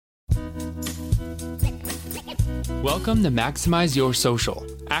Welcome to Maximize Your Social,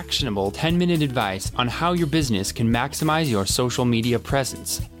 actionable 10-minute advice on how your business can maximize your social media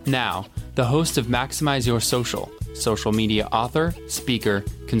presence. Now, the host of Maximize Your Social, social media author, speaker,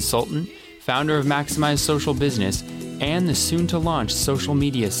 consultant, founder of Maximize Social Business, and the soon-to-launch Social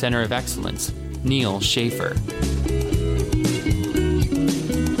Media Center of Excellence, Neal Schaffer.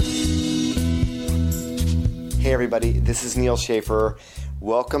 Hey everybody, this is Neal Schaffer.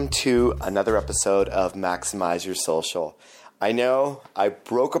 Welcome to another episode of Maximize Your Social. I know I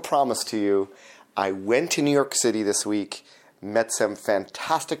broke a promise to you. I went to New York City this week, met some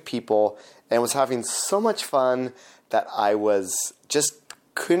fantastic people, and was having so much fun that I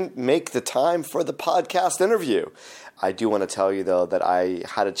couldn't make the time for the podcast interview. I do want to tell you though that I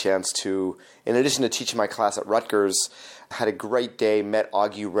had a chance to, in addition to teaching my class at Rutgers, had a great day, met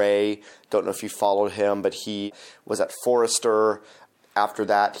Augie Ray. Don't know if you followed him, but he was at Forrester. After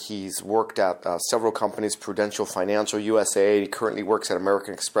that, he's worked at several companies, Prudential Financial, USA. He currently works at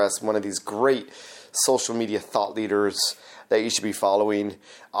American Express, one of these great social media thought leaders that you should be following.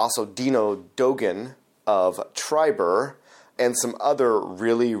 Also, Dino Dogan of Triber, and some other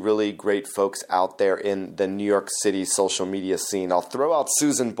really, really great folks out there in the New York City social media scene. I'll throw out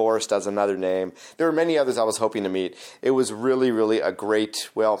Susan Borst as another name. There were many others I was hoping to meet. It was really, really a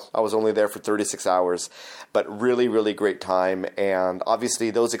great, I was only there for 36 hours, but really, really great time. And obviously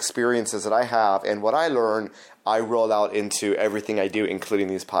those experiences that I have and what I learn, I roll out into everything I do, including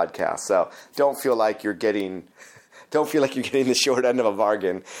these podcasts. So don't feel like you're getting the short end of a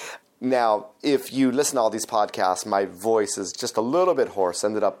bargain. Now, if you listen to all these podcasts, my voice is just a little bit hoarse.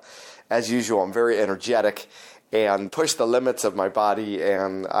 Ended up, as usual, I'm very energetic and push the limits of my body,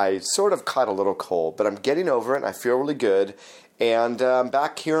 and I sort of caught a little cold. But I'm getting over it, and I feel really good. And I'm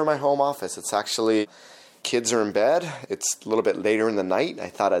back here in my home office. It's actually, kids are in bed. It's a little bit later in the night. I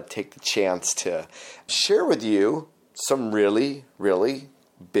thought I'd take the chance to share with you some really, really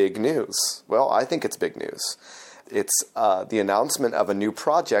big news. Well, I think it's big news. It's the announcement of a new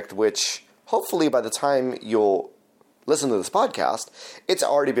project, which hopefully by the time you'll listen to this podcast, it's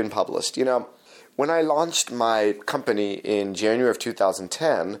already been published. You know, when I launched my company in January of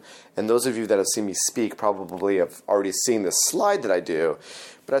 2010, and those of you that have seen me speak probably have already seen this slide that I do,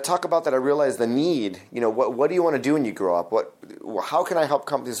 but I talk about that I realized the need, what do you want to do when you grow up? How can I help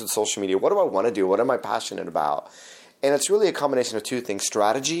companies with social media? What do I want to do? What am I passionate about? And it's really a combination of two things,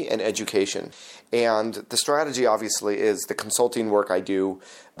 strategy and education. And the strategy, obviously, is the consulting work I do,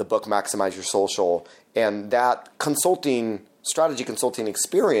 the book Maximize Your Social. And that strategy consulting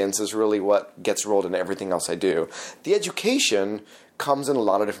experience is really what gets rolled into everything else I do. The education comes in a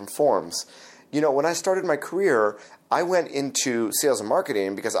lot of different forms. When I started my career, I went into sales and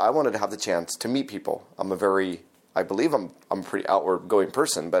marketing because I wanted to have the chance to meet people. I believe I'm a pretty outward going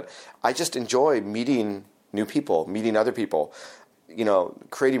person, but I just enjoy meeting new people, meeting other people,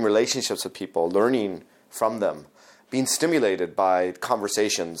 creating relationships with people, learning from them, being stimulated by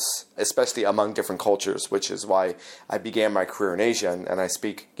conversations, especially among different cultures, which is why I began my career in Asia and I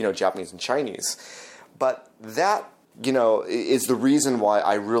speak, Japanese and Chinese. But that, is the reason why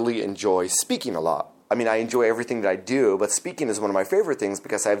I really enjoy speaking a lot. I mean, I enjoy everything that I do, but speaking is one of my favorite things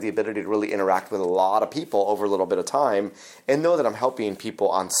because I have the ability to really interact with a lot of people over a little bit of time and know that I'm helping people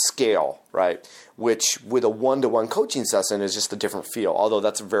on scale, right? Which with a one-to-one coaching session is just a different feel, although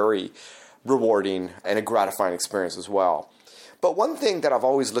that's very rewarding and a gratifying experience as well. But one thing that I've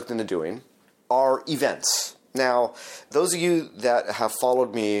always looked into doing are events. Now, those of you that have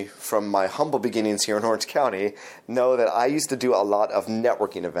followed me from my humble beginnings here in Orange County know that I used to do a lot of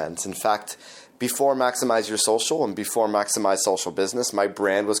networking events. In fact, before Maximize Your Social and before Maximize Social Business, my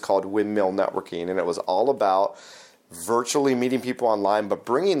brand was called Windmill Networking, and it was all about virtually meeting people online, but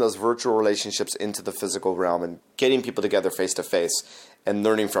bringing those virtual relationships into the physical realm and getting people together face to face and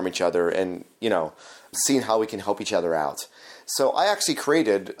learning from each other and, seeing how we can help each other out. So I actually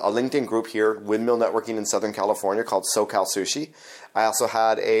created a LinkedIn group here, Windmill Networking in Southern California, called SoCal Sushi. I also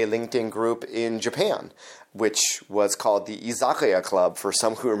had a LinkedIn group in Japan, which was called the Izakaya Club for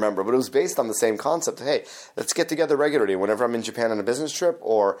some who remember, but it was based on the same concept. Hey, let's get together regularly. Whenever I'm in Japan on a business trip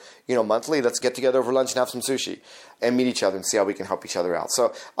or, monthly, let's get together over lunch and have some sushi and meet each other and see how we can help each other out.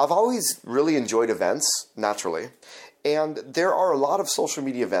 So I've always really enjoyed events, naturally. And there are a lot of social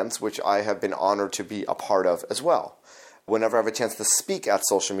media events which I have been honored to be a part of as well. Whenever I have a chance to speak at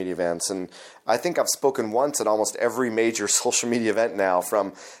social media events, and I think I've spoken once at almost every major social media event now,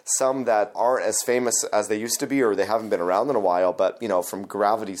 from some that aren't as famous as they used to be or they haven't been around in a while, but from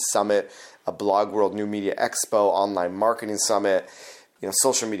Gravity Summit, a Blog World New Media Expo, Online Marketing Summit,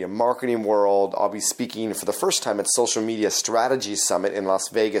 social media marketing world. I'll be speaking for the first time at Social Media Strategy Summit in Las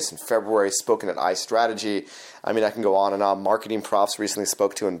Vegas in February, spoken at iStrategy. I mean, I can go on and on. Marketing Profs recently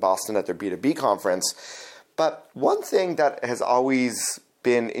spoke to in Boston at their B2B conference. But one thing that has always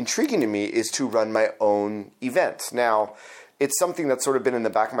been intriguing to me is to run my own event. Now, it's something that's sort of been in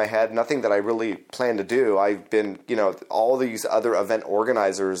the back of my head, nothing that I really plan to do. I've been, all these other event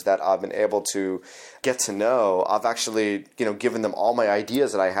organizers that I've been able to get to know, I've actually, given them all my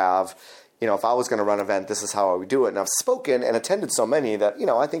ideas that I have. If I was going to run an event, this is how I would do it. And I've spoken and attended so many that,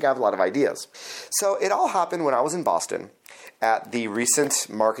 I think I have a lot of ideas. So it all happened when I was in Boston at the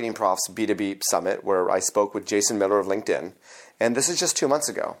recent Marketing Profs B2B Summit, where I spoke with Jason Miller of LinkedIn. And this is just 2 months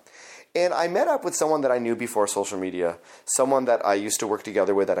ago. And I met up with someone that I knew before social media, someone that I used to work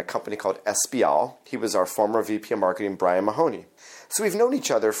together with at a company called Espial. He was our former VP of Marketing, Brian Mahoney. So we've known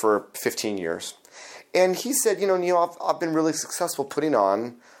each other for 15 years. And he said, Neil, I've been really successful putting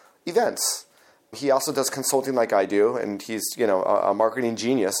on events. He also does consulting like I do, and he's, a marketing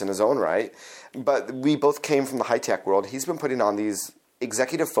genius in his own right. But we both came from the high-tech world. He's been putting on these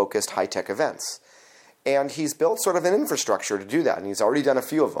executive-focused high-tech events. And he's built sort of an infrastructure to do that, and he's already done a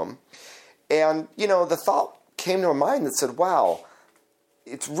few of them. And, the thought came to my mind that said, wow,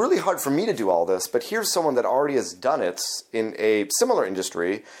 it's really hard for me to do all this, but here's someone that already has done it in a similar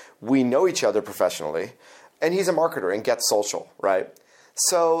industry. We know each other professionally, and he's a marketer and gets social, right?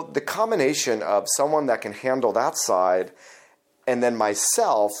 So the combination of someone that can handle that side and then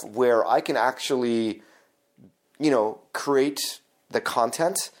myself, where I can actually, create the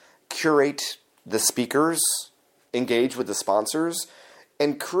content, curate the speakers, engage with the sponsors,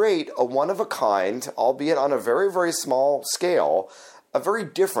 and create a one-of-a-kind, albeit on a very, very small scale, a very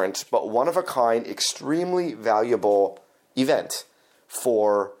different but one-of-a-kind, extremely valuable event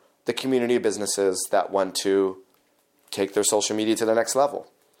for the community of businesses that want to take their social media to the next level.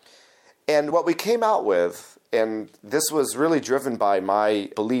 And what we came out with, and this was really driven by my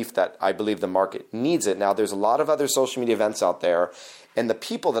belief that I believe the market needs it. Now, there's a lot of other social media events out there, and the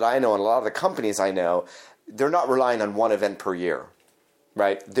people that I know and a lot of the companies I know, they're not relying on one event per year,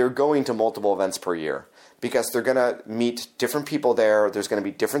 right? They're going to multiple events per year because they're going to meet different people there. There's going to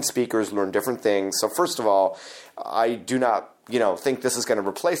be different speakers, learn different things. So first of all, I do not, think this is going to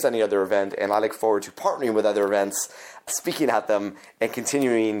replace any other event, and I look forward to partnering with other events, speaking at them, and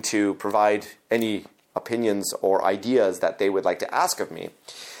continuing to provide any opinions or ideas that they would like to ask of me.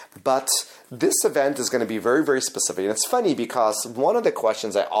 But this event is going to be very, very specific. And it's funny because one of the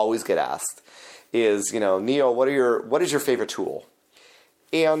questions I always get asked is, Neil, what is your favorite tool?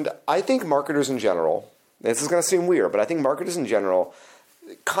 And I think marketers in general, this is going to seem weird, but I think marketers in general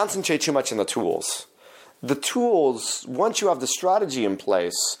concentrate too much on the tools. The tools, once you have the strategy in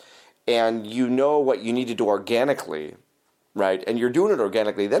place and you know what you need to do organically, right, and you're doing it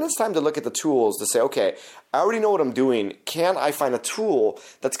organically, then it's time to look at the tools to say, okay, I already know what I'm doing. Can I find a tool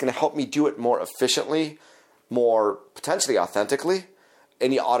that's going to help me do it more efficiently, more potentially authentically?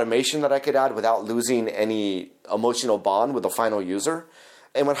 Any automation that I could add without losing any emotional bond with the final user,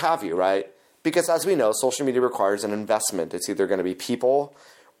 and what have you, right? Because as we know, social media requires an investment. It's either going to be people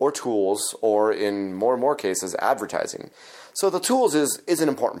or tools, or in more and more cases, advertising. So the tools is an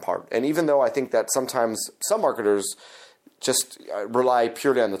important part. And even though I think that sometimes some marketers just rely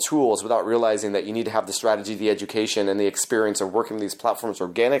purely on the tools without realizing that you need to have the strategy, the education, and the experience of working with these platforms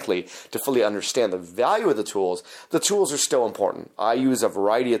organically to fully understand the value of the tools are still important. I use a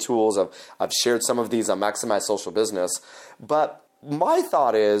variety of tools. I've shared some of these on Maximize Social Business. But my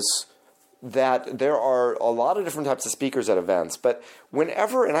thought is that there are a lot of different types of speakers at events, but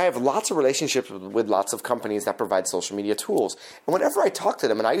whenever, and I have lots of relationships with lots of companies that provide social media tools, and whenever I talk to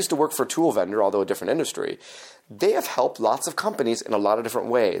them, and I used to work for a tool vendor, although a different industry, they have helped lots of companies in a lot of different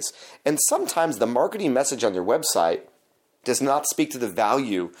ways. And sometimes the marketing message on their website does not speak to the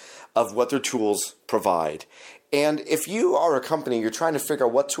value of what their tools provide. And if you are a company, you're trying to figure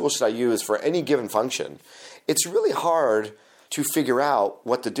out what tool should I use for any given function, it's really hard to figure out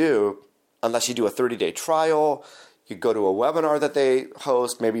what to do unless you do a 30-day trial, you go to a webinar that they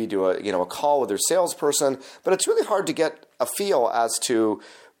host, maybe you do a call with their salesperson, but it's really hard to get a feel as to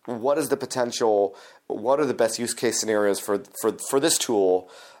what is the potential, what are the best use case scenarios for this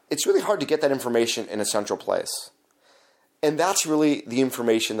tool. It's really hard to get that information in a central place. And that's really the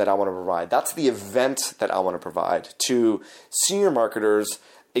information that I want to provide. That's the event that I want to provide to senior marketers,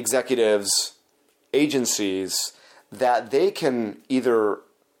 executives, agencies, that they can either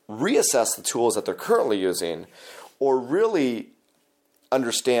reassess the tools that they're currently using or really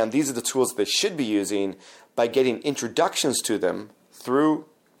understand these are the tools that they should be using by getting introductions to them through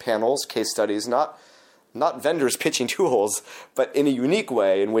panels, case studies, not not vendors pitching tools, but in a unique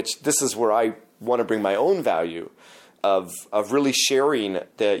way in which this is where I want to bring my own value of really sharing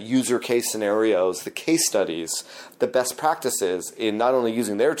the user case scenarios, the case studies, the best practices in not only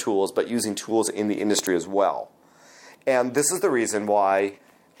using their tools, but using tools in the industry as well. And this is the reason why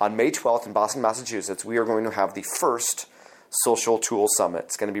on May 12th in Boston, Massachusetts, we are going to have the first Social Tools Summit.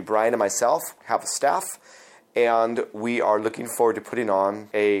 It's going to be Brian and myself, have a staff, and we are looking forward to putting on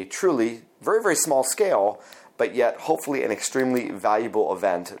a truly very, very small scale, but yet hopefully an extremely valuable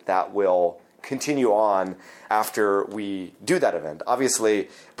event that will continue on after we do that event. Obviously,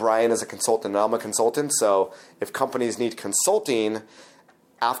 Brian is a consultant and I'm a consultant, so if companies need consulting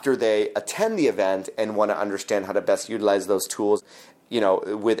after they attend the event and want to understand how to best utilize those tools,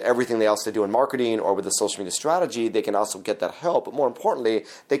 with everything else they do in marketing or with the social media strategy, they can also get that help. But more importantly,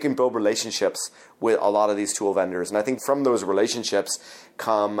 they can build relationships with a lot of these tool vendors. And I think from those relationships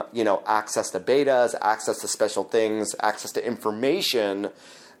come, access to betas, access to special things, access to information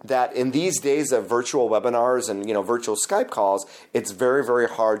that in these days of virtual webinars and virtual Skype calls, it's very, very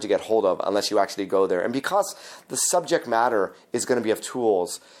hard to get hold of unless you actually go there. And because the subject matter is going to be of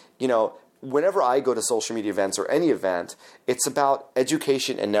tools, whenever I go to social media events or any event, it's about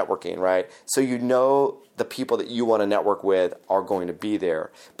education and networking, right? So the people that you want to network with are going to be there.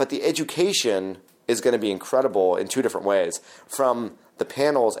 But the education is going to be incredible in two different ways. From the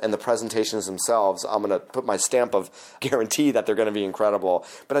panels and the presentations themselves, I'm going to put my stamp of guarantee that they're going to be incredible.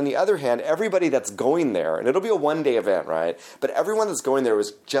 But on the other hand, everybody that's going there, and it'll be a one-day event, right? But everyone that's going there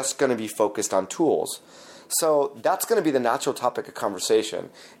is just going to be focused on tools. So that's going to be the natural topic of conversation.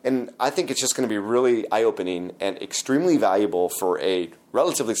 And I think it's just going to be really eye-opening and extremely valuable for a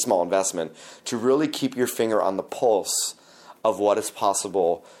relatively small investment to really keep your finger on the pulse of what is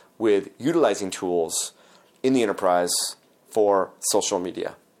possible with utilizing tools in the enterprise for social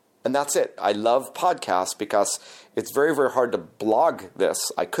media. And that's it. I love podcasts because it's very, very hard to blog this.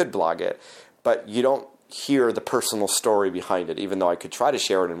 I could blog it, but you don't hear the personal story behind it, even though I could try to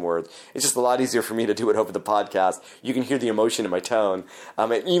share it in words. It's just a lot easier for me to do it over the podcast. You can hear the emotion in my tone.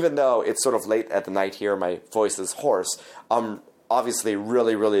 And even though it's sort of late at the night here, my voice is hoarse, I'm obviously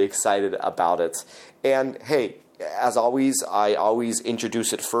really, really excited about it. And hey, as always, I always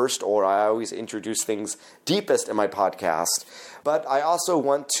introduce it first, or I always introduce things deepest in my podcast. But I also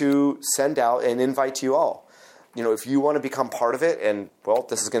want to send out an invite to you all. If you want to become part of it, and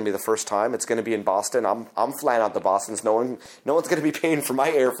this is going to be the first time. It's going to be in Boston. I'm flying out to Boston. So no one's going to be paying for my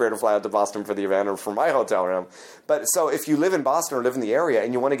airfare to fly out to Boston for the event or for my hotel room. But so if you live in Boston or live in the area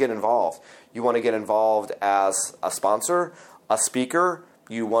and you want to get involved, as a sponsor, a speaker,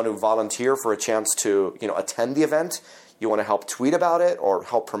 you want to volunteer for a chance to attend the event, you want to help tweet about it or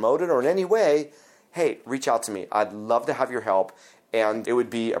help promote it or in any way, hey, reach out to me. I'd love to have your help. And it would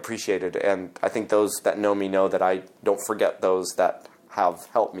be appreciated. And I think those that know me know that I don't forget those that have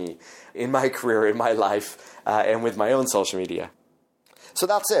helped me in my career, in my life, and with my own social media. So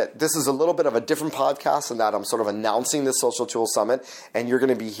that's it. This is a little bit of a different podcast in that I'm sort of announcing the Social Tools Summit, and you're going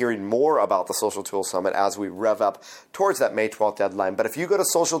to be hearing more about the Social Tools Summit as we rev up towards that May 12th deadline. But if you go to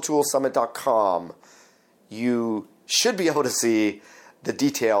socialtoolsummit.com, you should be able to see the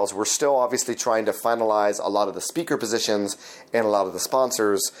details. We're still obviously trying to finalize a lot of the speaker positions and a lot of the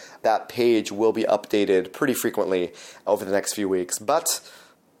sponsors. That page will be updated pretty frequently over the next few weeks. But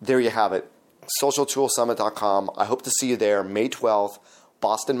there you have it. socialtoolsummit.com. I hope to see you there May 12th,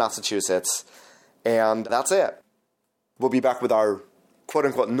 Boston, Massachusetts. And that's it. We'll be back with our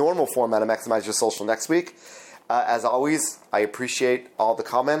quote-unquote normal format of Maximize Your Social next week. As always, I appreciate all the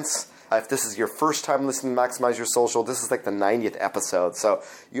comments. If this is your first time listening to Maximize Your Social, this is like the 90th episode. So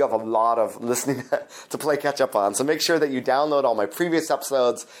you have a lot of listening to play catch up on. So make sure that you download all my previous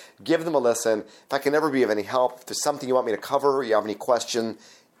episodes, give them a listen. If I can ever be of any help, if there's something you want me to cover, you have any question,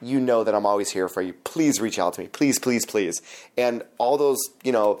 you know that I'm always here for you. Please reach out to me. Please, please, please. And all those,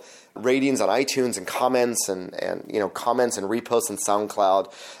 ratings on iTunes and comments and comments and reposts on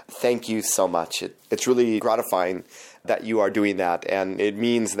SoundCloud, thank you so much. It's really gratifying that you are doing that. And it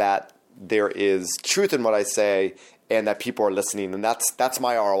means that there is truth in what I say and that people are listening. And that's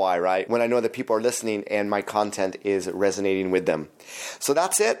my ROI, right? When I know that people are listening and my content is resonating with them. So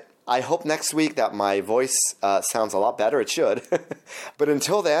that's it. I hope next week that my voice sounds a lot better. It should. But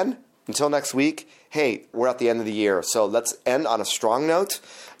until next week, hey, we're at the end of the year. So let's end on a strong note.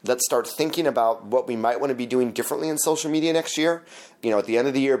 Let's start thinking about what we might want to be doing differently in social media next year. At the end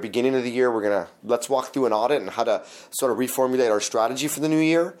of the year, beginning of the year, let's walk through an audit and how to sort of reformulate our strategy for the new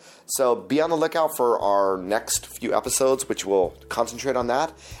year. So be on the lookout for our next few episodes, which will concentrate on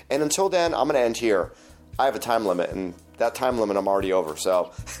that. And until then, I'm going to end here. I have a time limit, and that time limit I'm already over.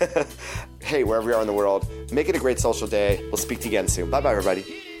 So, hey, wherever you are in the world, make it a great social day. We'll speak to you again soon. Bye-bye, everybody.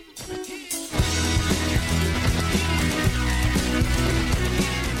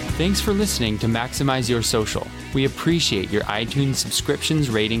 Thanks for listening to Maximize Your Social. We appreciate your iTunes subscriptions,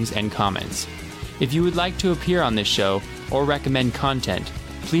 ratings, and comments. If you would like to appear on this show or recommend content,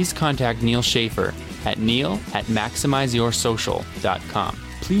 please contact Neal Schaffer at neal@maximizeyoursocial.com.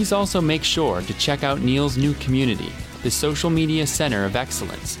 Please also make sure to check out Neal's new community, the Social Media Center of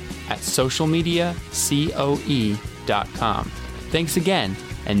Excellence, at socialmediacoe.com. Thanks again,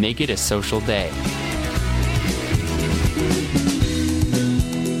 and make it a social day.